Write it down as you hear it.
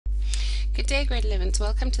Good day, grade 11s.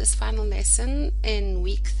 Welcome to this final lesson in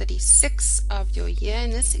week 36 of your year.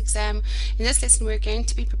 In this lesson, we're going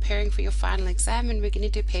to be preparing for your final exam, and we're going to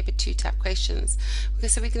do paper 2 type questions. Okay,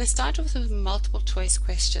 so we're going to start off with multiple choice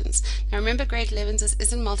questions. Now remember, grade 11s, this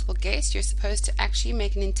isn't multiple guess. You're supposed to actually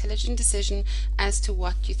make an intelligent decision as to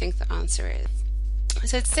what you think the answer is.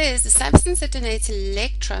 So it says the substance that donates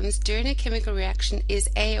electrons during a chemical reaction is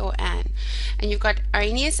A or An. And you've got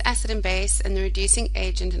Arrhenius, acid and base, and the reducing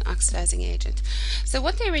agent and oxidizing agent. So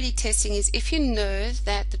what they're really testing is if you know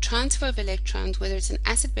that the transfer of electrons, whether it's an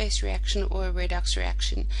acid-base reaction or a redox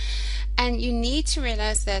reaction, and you need to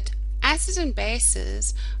realize that acids and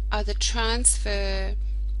bases are the transfer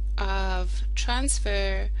of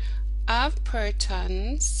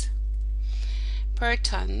protons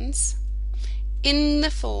in the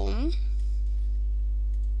form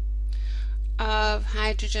of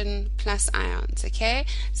hydrogen plus ions, okay?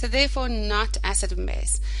 So therefore not acid and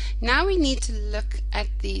base. Now we need to look at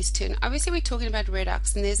these two, and obviously we're talking about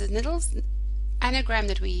redox, and there's a little anagram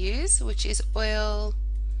that we use, which is oil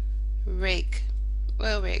rig,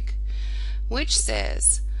 which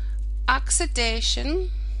says oxidation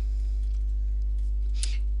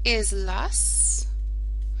is loss,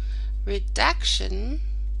 reduction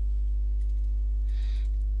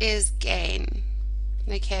is gain.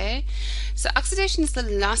 Okay, so oxidation is the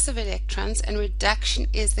loss of electrons and reduction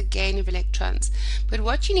is the gain of electrons. But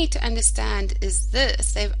what you need to understand is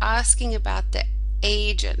this: they're asking about the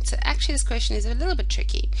agent. So actually this question is a little bit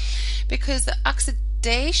tricky, because the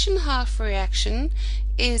oxidation half reaction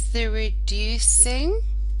is the reducing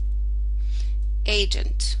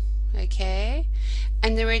agent, okay,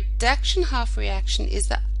 and the reduction half reaction is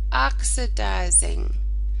the oxidizing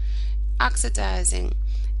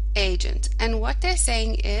agent. And what they're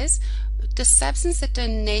saying is the substance that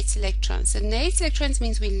donates electrons. Donates electrons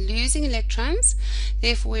means we're losing electrons,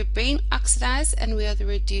 therefore we're being oxidized, and we are the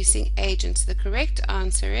reducing agent. So the correct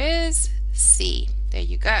answer is C. There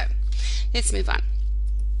you go. Let's move on.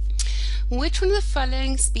 Which one of the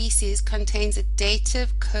following species contains a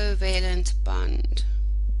dative covalent bond?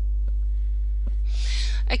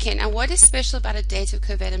 Okay, now what is special about a dative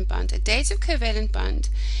covalent bond? A dative covalent bond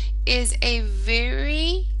is a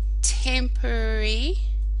very temporary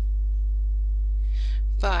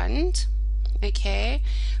bond, okay,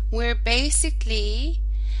 where basically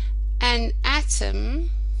an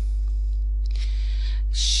atom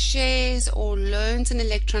shares or loans an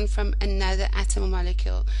electron from another atom or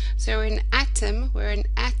molecule. So we're an atom where an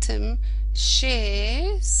atom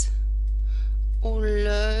shares or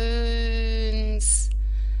loans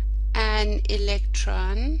an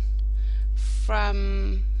electron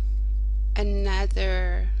from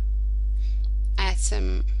another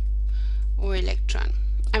atom or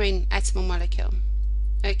atom or molecule.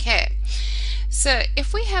 Okay, so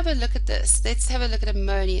if we have a look at this, let's have a look at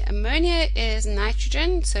ammonia. Ammonia is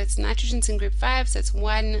nitrogen, so it's nitrogen's in group 5, so it's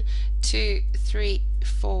 1, 2, 3,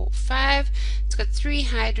 4, 5. It's got 3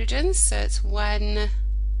 hydrogens, so it's 1,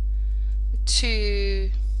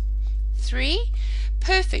 2, 3.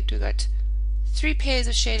 Perfect. We've got 3 pairs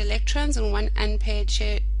of shared electrons and one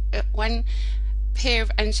pair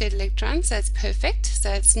of unshared electrons. So that's perfect. So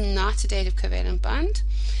it's not a dative covalent bond.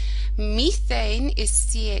 Methane is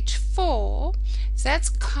CH4. So that's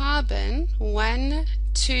carbon 1,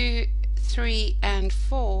 2, 3, and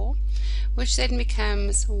 4, which then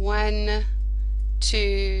becomes 1,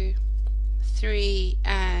 2, 3,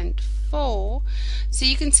 and 4. So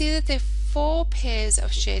you can see that there are 4 pairs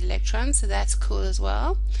of shared electrons, so that's cool as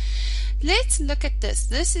well. Let's look at this.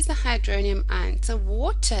 This is the hydronium ion. So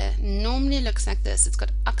water normally looks like this. It's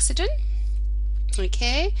got oxygen,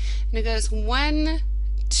 okay, and it goes 1,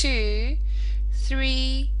 2,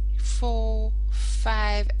 3, 4,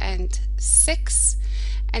 5, and 6,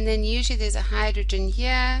 and then usually there's a hydrogen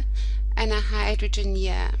here and a hydrogen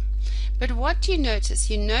here. But what do you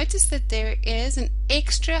notice? You notice that there is an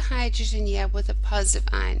extra hydrogen here with a positive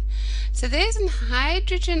ion. So there's a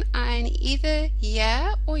hydrogen ion either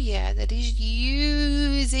here or here that is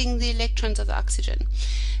using the electrons of the oxygen.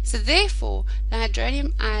 So therefore, the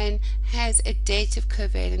hydronium ion has a dative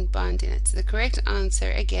covalent bond in it. So the correct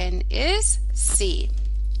answer again is C.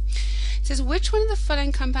 It says which one of the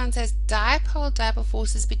following compounds has dipole-dipole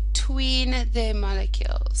forces between their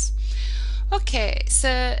molecules? Okay,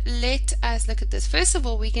 so let us look at this. First of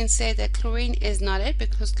all, we can say that chlorine is not it,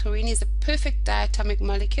 because chlorine is a perfect diatomic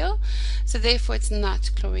molecule, so therefore it's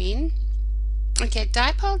not chlorine. Okay,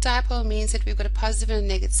 dipole means that we've got a positive and a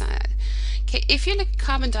negative side. Okay, if you look at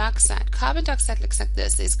carbon dioxide looks like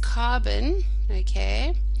this. There's carbon,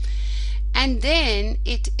 okay, and then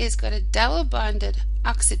it is got a double bonded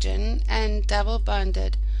oxygen and double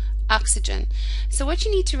bonded oxygen. So what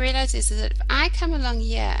you need to realize is that if I come along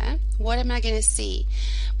here, what am I going to see?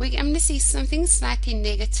 I'm going to see something slightly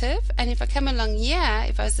negative, and if I come along here,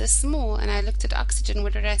 if I was this small and I looked at oxygen,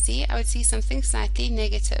 what would I see? I would see something slightly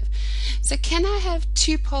negative. So can I have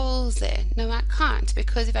two poles there? No, I can't,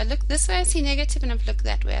 because if I look this way I see negative, and if I look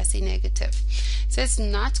that way I see negative. So it's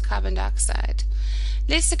not carbon dioxide.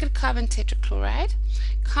 Let's look at carbon tetrachloride.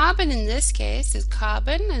 Carbon in this case is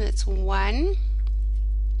carbon, and it's 1,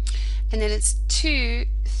 and then it's 2,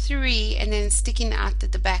 3, and then sticking out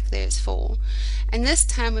at the back there is 4. And this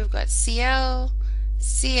time we've got Cl,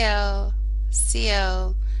 Cl,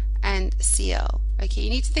 Cl, and Cl. Okay, you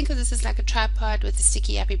need to think of this as like a tripod with a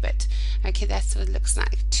sticky happy bit. Okay, that's what it looks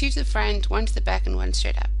like. 2 to the front, 1 to the back, and 1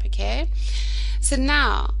 straight up. Okay, so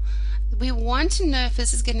now we want to know if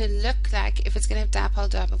this is going to look like, if it's going to have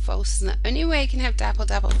dipole-dipole forces. And the only way it can have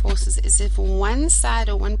dipole-dipole forces is if one side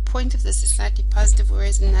or one point of this is slightly positive,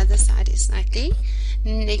 whereas another side is slightly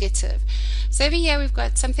negative. So over here we've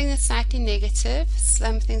got something that's slightly negative,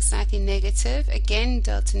 something slightly negative, again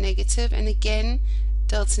delta negative, and again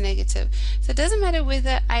delta negative. So it doesn't matter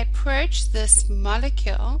whether I approach this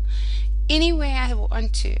molecule any way I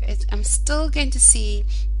want to, I'm still going to see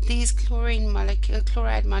these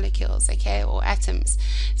chloride molecules, okay, or atoms.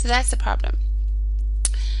 So that's the problem.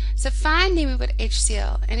 So finally we've got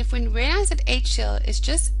HCl, and if we realize that HCl is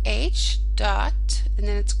just H dot and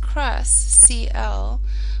then it's cross Cl,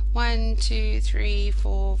 1, 2, 3,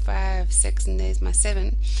 4, 5, 6, and there's my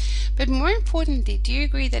 7. But more importantly, do you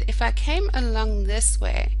agree that if I came along this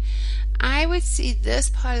way, I would see this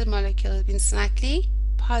part of the molecule has been slightly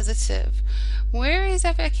positive, whereas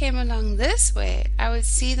if I came along this way, I would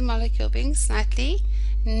see the molecule being slightly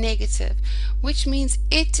negative, which means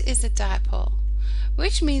it is a dipole,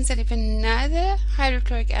 which means that if another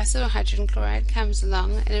hydrochloric acid or hydrogen chloride comes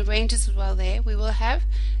along and arranges as well there, we will have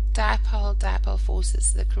dipole-dipole forces.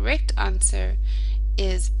 So the correct answer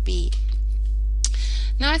is B.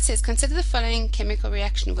 Now it says, consider the following chemical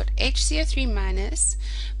reaction. We've got HCO3 minus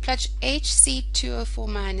plus HC2O4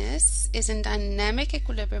 minus is in dynamic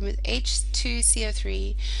equilibrium with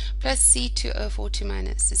H2CO3 plus C2O42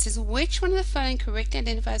 minus. It says, which one of the following correctly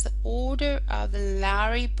identifies the order of the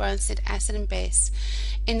Lowry-Bronsted acid and base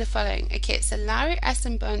in the following? Okay, so Lowry acid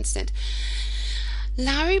and Bronsted.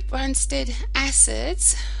 Lowry-Bronsted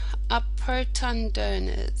acids are proton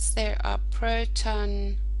donors. There are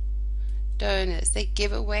proton donors. They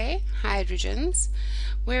give away hydrogens,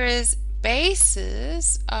 whereas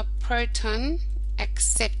bases are proton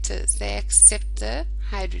acceptors. They accept the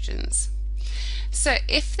hydrogens. So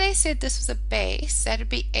if they said this was a base, that would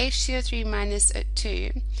be HCO3 minus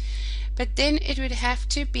O2, but then it would have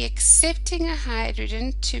to be accepting a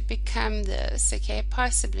hydrogen to become this, okay,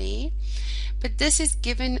 possibly, but this is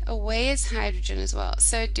given away as hydrogen as well.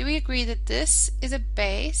 So do we agree that this is a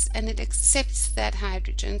base and it accepts that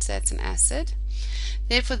hydrogen, so that's an acid?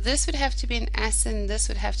 Therefore this would have to be an acid and this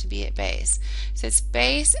would have to be a base. So it's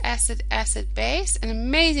base, acid, acid, base, and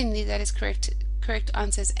amazingly that is correct. Correct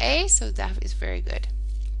answer is A, so that is very good.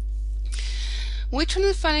 Which one of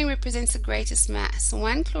the following represents the greatest mass?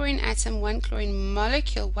 1 chlorine atom, 1 chlorine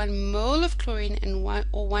molecule, 1 mole of chlorine, and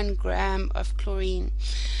 1 gram of chlorine.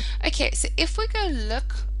 Okay, so if we go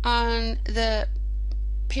look on the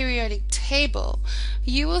periodic table,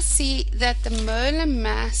 you will see that the molar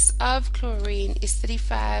mass of chlorine is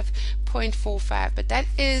 35.45, but that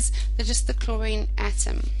is just the chlorine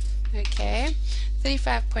atom. Okay,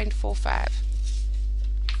 35.45.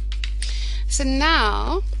 So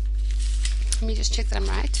now, let me just check that I'm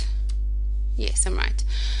right. Yes, I'm right.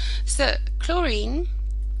 So chlorine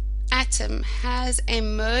atom has a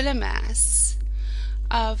molar mass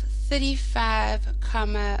of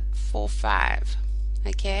 35.45,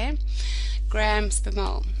 okay, grams per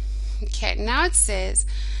mole. Okay, now it says,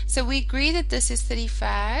 so we agree that this is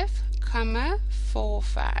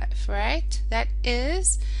 35.45, right? That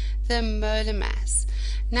is the molar mass.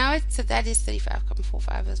 Now so that is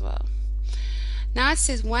 35.45 as well. Now it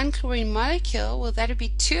says 1 chlorine molecule, well that would be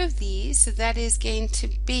 2 of these, so that is going to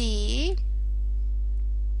be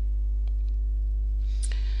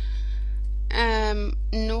 0,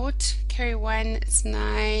 carry 1, it's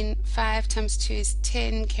 9, 5 times 2 is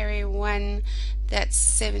 10, carry 1, that's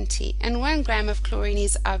 70. And 1 gram of chlorine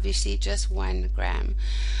is obviously just 1 gram.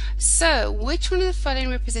 So which one of the following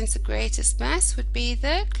represents the greatest mass? Would be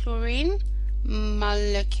the chlorine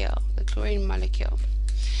molecule. The chlorine molecule.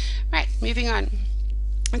 Right, moving on.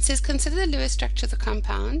 It says consider the Lewis structure of the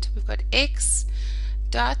compound. We've got X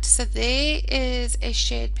dot, so there is a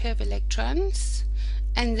shared pair of electrons,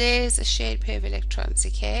 and there's a shared pair of electrons,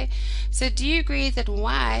 okay? So do you agree that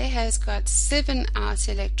Y has got 7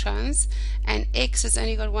 outer electrons and X has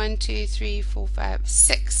only got 1, 2, 3, 4, 5,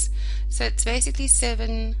 6? So it's basically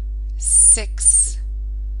 7, 6,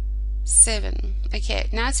 7. Okay,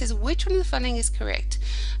 now it says which one of the following is correct?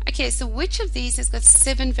 Okay, so which of these has got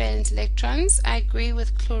 7 valence electrons? I agree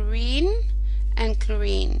with chlorine and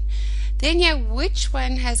chlorine. Then yeah, which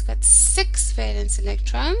one has got 6 valence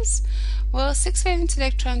electrons? Well, 6 valence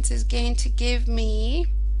electrons is going to give me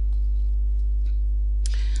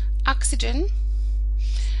oxygen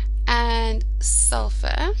and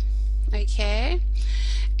sulfur, okay?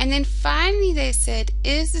 And then finally they said,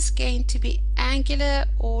 is this going to be angular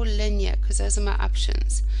or linear? Because those are my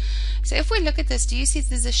options. So if we look at this, do you see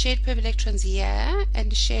there's a shared pair of electrons here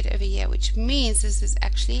and a shared over here, which means this is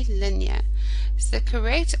actually linear. So the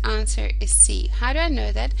correct answer is C. How do I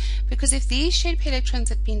know that? Because if these shared pair electrons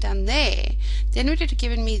had been down there, then it would have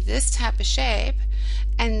given me this type of shape,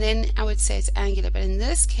 and then I would say it's angular. But in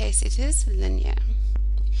this case, it is linear.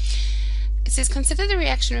 It says, consider the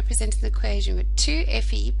reaction represented in the equation with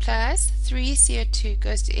 2Fe plus 3CO2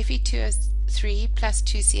 goes to Fe2O3 plus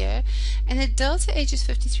 2CO, and the delta H is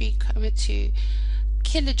 53,2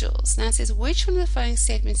 kilojoules. Now it says, which one of the following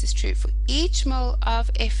statements is true? For each mole of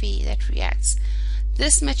Fe that reacts,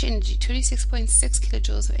 this much energy, 26.6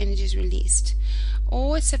 kilojoules of energy is released,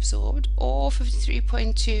 or it's absorbed, or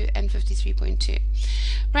 53.2 and 53.2.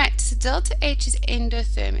 Right, so delta H is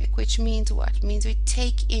endothermic, which means what? It means we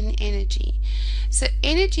take in energy. So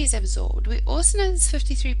energy is absorbed. We also know this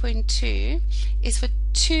 53.2 is for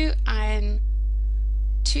 2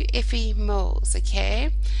 Fe moles,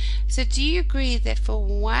 okay? So do you agree that for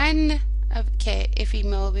 1 Fe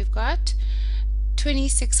mole we've got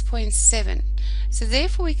 26.7? So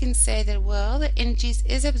therefore we can say that, well, the energy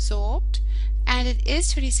is absorbed, and it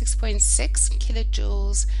is 26.6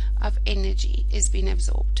 kilojoules of energy is being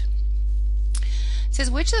absorbed. It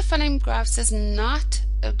says, which of the following graphs does the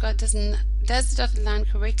dotted line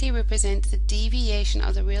correctly represent the deviation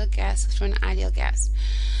of the real gas from an ideal gas?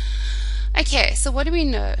 Okay, so what do we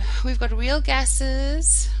know? We've got real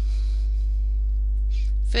gases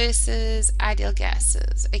versus ideal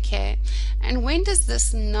gases, okay? And when does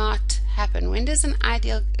this not happen? When does an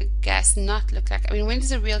ideal gas not look like, when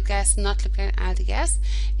does a real gas not look like an ideal gas?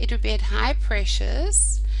 It would be at high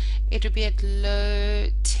pressures, it would be at low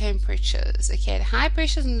temperatures, okay? At high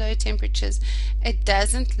pressures and low temperatures, it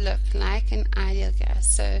doesn't look like an ideal gas.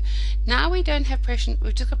 So now we don't have pressure,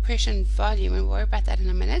 we've just got pressure and volume, and we'll worry about that in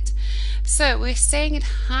a minute. So we're saying at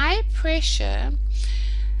high pressure,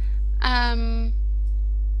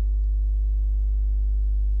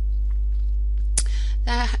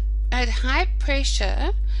 at high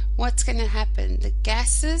pressure, what's going to happen? The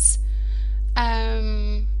gases,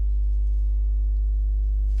 hang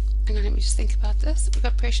on, let me just think about this. We've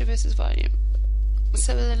got pressure versus volume.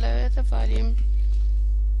 So the lower the volume,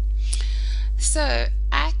 so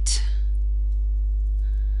at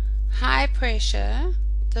high pressure,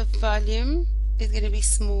 the volume is going to be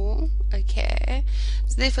small, okay?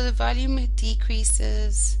 So therefore the volume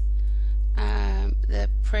decreases, the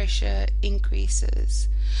pressure increases.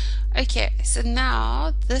 Okay, so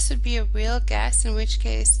now this would be a real gas, in which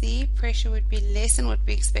case the pressure would be less than what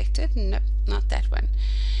we expected. Nope, not that one.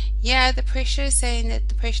 Yeah, the pressure is saying that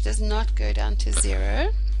the pressure does not go down to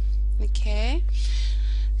 0. Okay,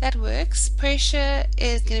 that works. Pressure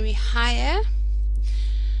is going to be higher.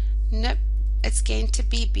 Nope, it's going to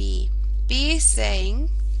be B. B is saying,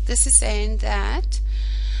 this is saying that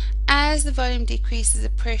as the volume decreases, the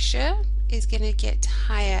pressure is going to get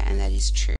higher, and that is true.